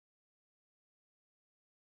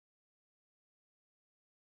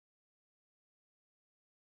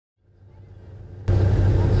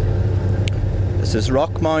This is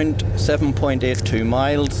Rockmount, 7.82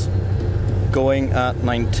 miles, going at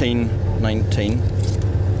 1919.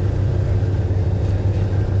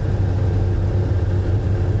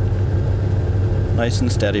 Nice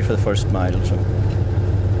and steady for the first mile. So.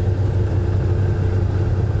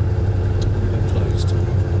 Closed.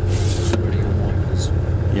 Already on wipers.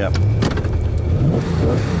 Yep.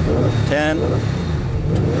 10.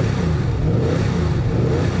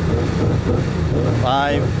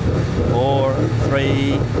 5, 4,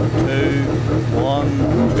 3, 2,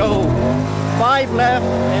 1, go. 5 left,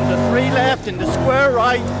 into 3 left, into square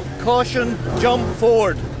right, caution, jump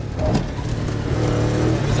forward.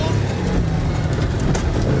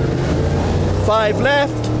 5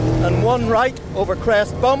 left and 1 right over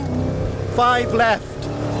crest bump, 5 left.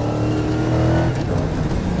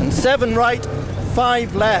 And 7 right,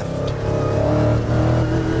 5 left.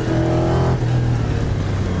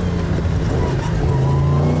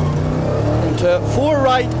 Into 4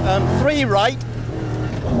 right and 3 right.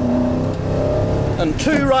 And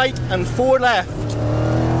 2 right and 4 left.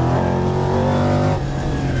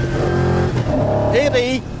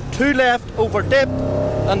 80, 2 left over dip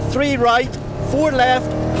and 3 right, 4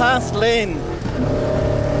 left past lane.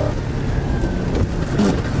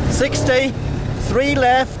 60, 3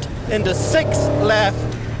 left into 6 left.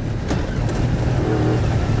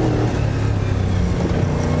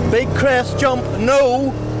 Big crest jump,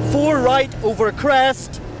 no. 4 right over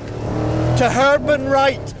crest to hairpin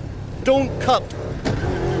right, don't cut.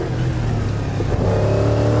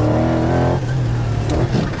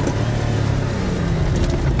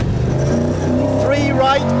 3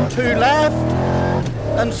 right, 2 left,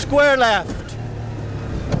 and square left.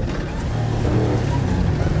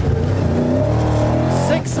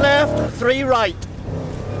 6 left, 3 right.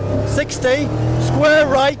 60, square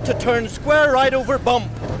right to turn square right over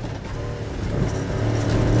bump.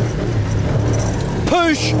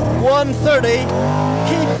 Push, 130,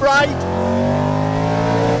 keep right.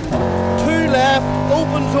 2 left,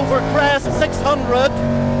 opens over crest, 600.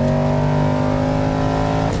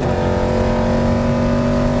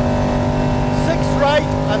 6 right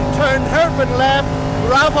and turn hairpin left,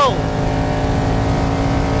 gravel.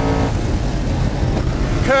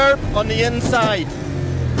 Curb on the inside.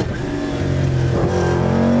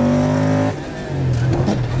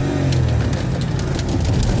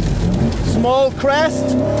 Small crest,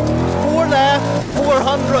 4 left,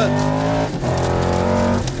 400.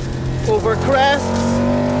 Over crests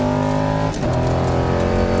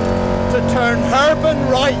to turn hairpin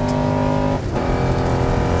right.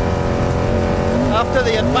 After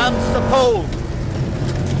they advance the pole.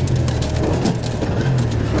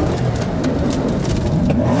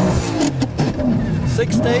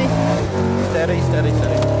 60, steady, steady,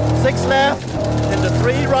 steady. 6 left, into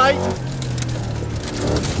 3 right.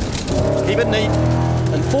 Keep it neat.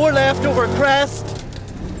 And 4 left over crest.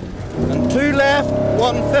 And 2 left,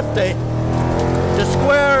 150. To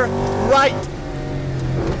square right.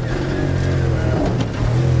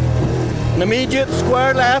 An immediate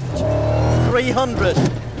square left, 300.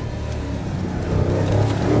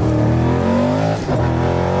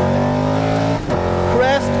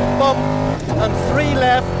 Crest, bump, and 3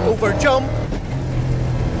 left over jump.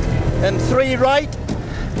 And 3 right.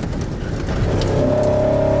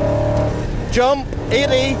 Jump,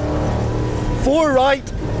 80, 4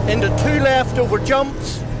 right, into 2 left over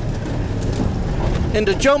jumps,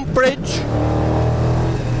 into jump bridge,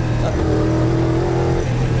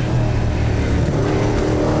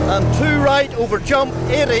 and 2 right over jump,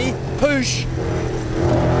 80, push, 2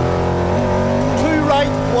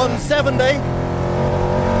 right, 170,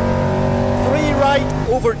 3 right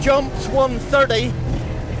over jumps, 130,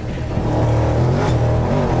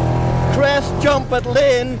 crest jump at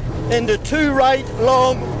lane, into 2 right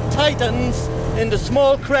long tightens, into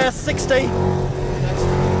small crest 60, 2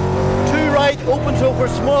 right opens over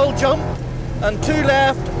small jump, and 2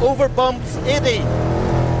 left over bumps 80,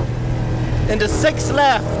 into 6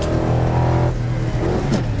 left,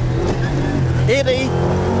 80,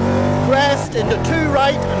 crest into 2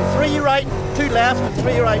 right and 3 right, 2 left and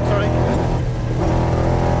 3 right, sorry,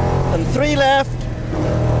 and 3 left,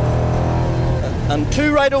 and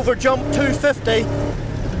 2 right over jump 250.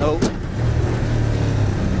 No.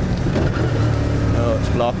 No, it's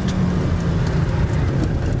blocked.